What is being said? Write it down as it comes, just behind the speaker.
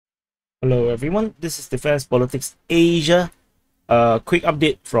Hello everyone, this is Defense Politics Asia. Quick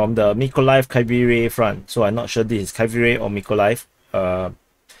update from the Mykolaiv Khyberey front. So I'm not sure this is Khyberey or Mykolaiv.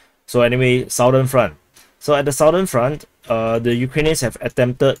 So anyway, southern front. So at the southern front, the Ukrainians have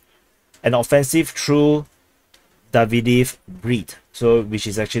attempted an offensive through Davydiv Brid. So which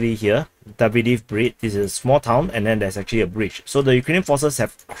is actually here, Davydiv Brid. This is a small town, and then there's actually a bridge. So the Ukrainian forces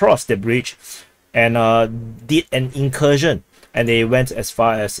have crossed the bridge and did an incursion, and they went as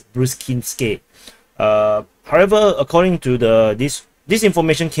far as Bruskynske. However, according to this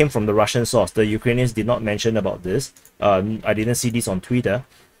information came from the Russian source. The Ukrainians did not mention about this. I didn't see this on Twitter.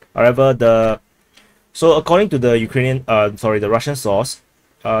 However, so according to the the Russian source,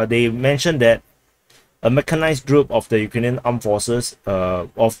 they mentioned that a mechanized group of the Ukrainian armed forces,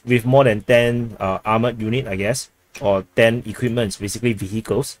 with more than 10 armored unit, I guess, or 10 equipments, basically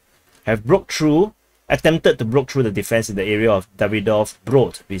vehicles, have attempted to broke through the defense in the area of Davydiv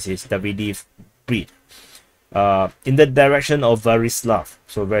Brid, which is Davydiv Brid, in the direction of Verislav.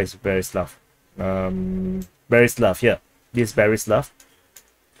 So where is Verislav? Verislav here. This Verislav.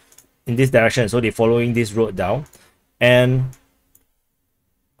 In this direction. So they're following this road down, and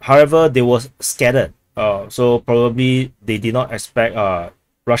however they were scattered. So probably they did not expect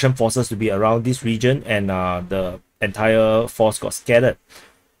Russian forces to be around this region, and the entire force got scattered.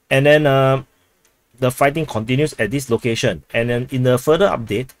 And then the fighting continues at this location. And then in the further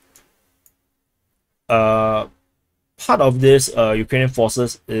update, part of this Ukrainian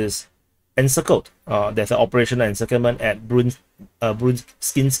forces is encircled. There's an operational encirclement at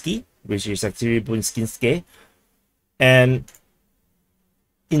Bruskynske, which is actually Bruskynske. And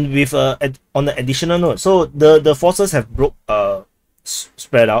on the additional note, so the forces have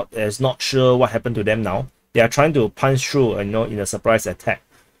spread out. It's not sure what happened to them now. They are trying to punch through, in a surprise attack.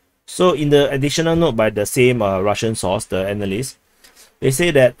 So in the additional note by the same Russian source, the analyst, they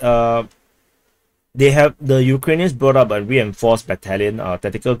say that the Ukrainians brought up a reinforced battalion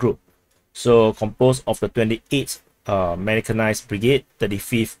tactical group, so composed of the 28th Mechanized Brigade,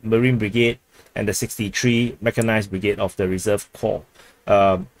 35th Marine Brigade, and the 63 Mechanized Brigade of the Reserve Corps.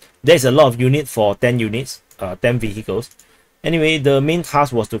 There's a lot of unit for 10 units, 10 vehicles. Anyway, the main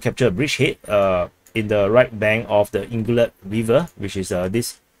task was to capture a bridgehead in the right bank of the Inglet River, which is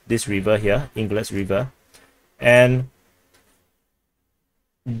this river here, Inglet River, and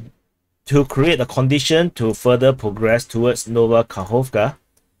to create a condition to further progress towards Nova Kakhovka.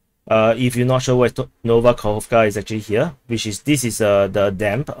 If you're not sure where Nova Kakhovka is, actually here, this is the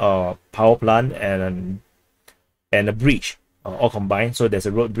dam, power plant, and a bridge, all combined. So there's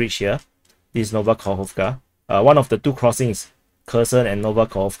a road bridge here. This is Nova Kakhovka, one of the two crossings, Kherson and Nova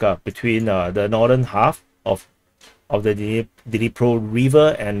Kakhovka, between the northern half of the Dnipro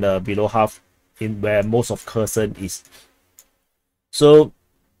River and the below half in where most of Kherson is. So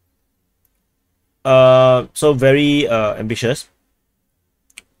very ambitious.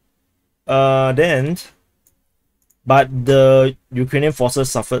 But the Ukrainian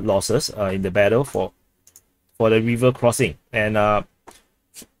forces suffered losses in the battle for the river crossing, and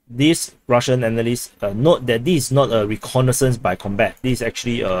this Russian analyst note that this is not a reconnaissance by combat. This is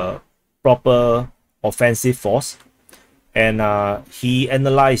actually a proper offensive force, and he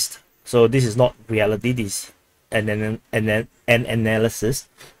analyzed. So this is not reality. This is an analysis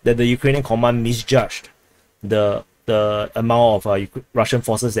that the Ukrainian command misjudged the amount of Russian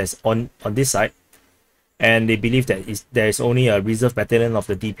forces that's on this side, and they believe that there is only a reserve battalion of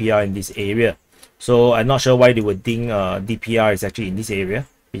the DPR in this area. So I'm not sure why they would think DPR is actually in this area,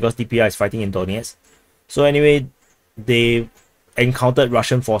 because DPR is fighting in Donetsk. So anyway, they encountered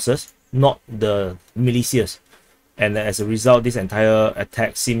Russian forces, not the militias, and as a result, this entire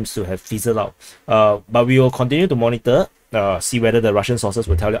attack seems to have fizzled out. But we will continue to monitor, see whether the Russian sources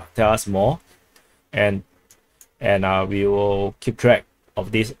will tell us more, and we will keep track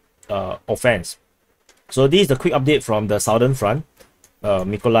of this offense. So this is the quick update from the southern front,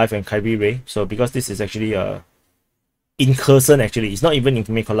 Mykolaiv and Khyberey. So because this is actually in Kherson, actually it's not even in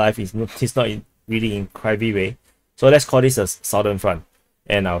Mykolaiv, it's not really in Khyberey. So let's call this a southern front,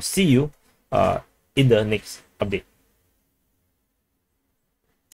 and I'll see you in the next update.